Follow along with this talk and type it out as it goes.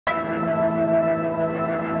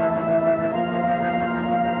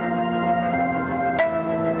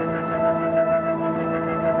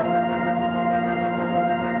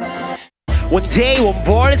One day one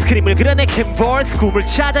voice 그림을 그려내 캔버스 꿈을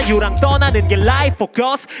찾아 유랑 떠나는 게 life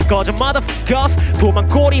focus 꺼져 motherfuckers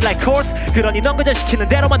도망꼬리 like horse 그러니 넌 그저 시키는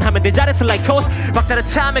대로만 하면 돼 잘했어 like horse 박자를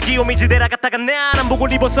타며 귀요미 지대라 갔다가 난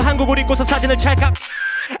한복을 입어서 한국을 입고서 사진을 찰칵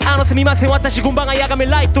아노스미 마세 와타시 군방아 야가메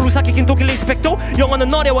라이트 루사키 긴토키 리스펙토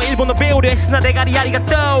영어는 어려워 일본어 배우려 했으나 대가리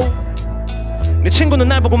아리가또 내 친구는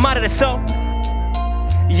날 보고 말을 했어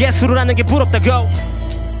예술을 하는 게 부럽다고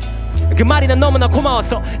그 말이 난 너무나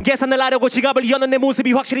고마웠어 계산을 하려고 지갑을 여는 내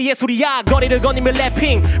모습이 확실히 예술이야 거리를 거니며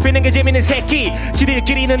래핑 빼는 게 재밌는 새끼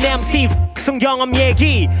지들끼리는 MC 성경험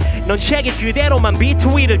얘기 넌 책이 그대로만 비트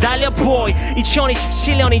위를 달려 보이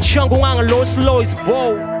 2027년 인천공항을 롤스로이스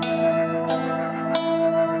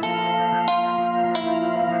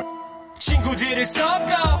친구들을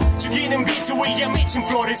섞어 죽이는 비트 위에 미친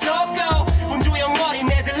프로를 섞어 분주형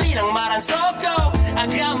어린애들이랑 말 안 섞어 I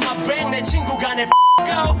got my back 내 친구가 내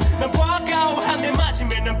F***고 넌 뻗고 한 대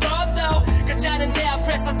맞으면 넌 뻗어 가짜는 내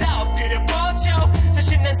앞에서 다 엎드려 뻗쳐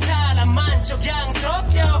사실 난 사람 만져 그냥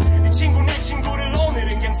섞여 네 친구 내 친구를 오늘은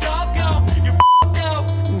그냥 섞어 You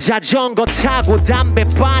자전거 타고 담배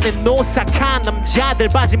파는 오사카 남자들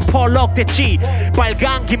바진 펄럭댔지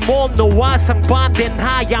빨간 기몸 너와 상반된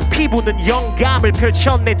하얀 피부는 영감을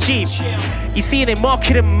펼쳐냈지 이 씬에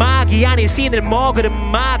먹히는 막이 아닌 씬을 먹으는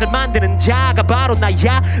막을 만드는 자가 바로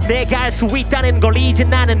나야 내가 알 수 있다는 걸 이제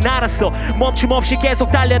나는 알았어 멈춤 없이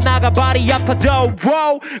계속 달려나가 발이 아파도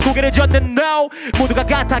wow, 고개를 젓는 no 모두가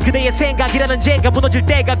같아 그대의 생각이라는 죄가 무너질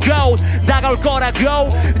때가 곧 다가올 거라고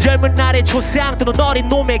젊은 날의 초상 또는 어린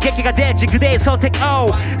놈의 객기가 될지 그대의 선택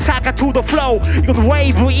오사카 to the flow 이건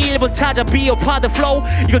웨이브 1번 타자 Beopard flow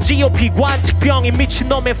이건 GOP 관측병인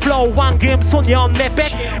미친놈의 flow 황금 소년 내 백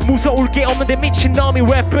무서울 게 없는데 미친놈이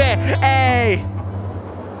왜 빼 에이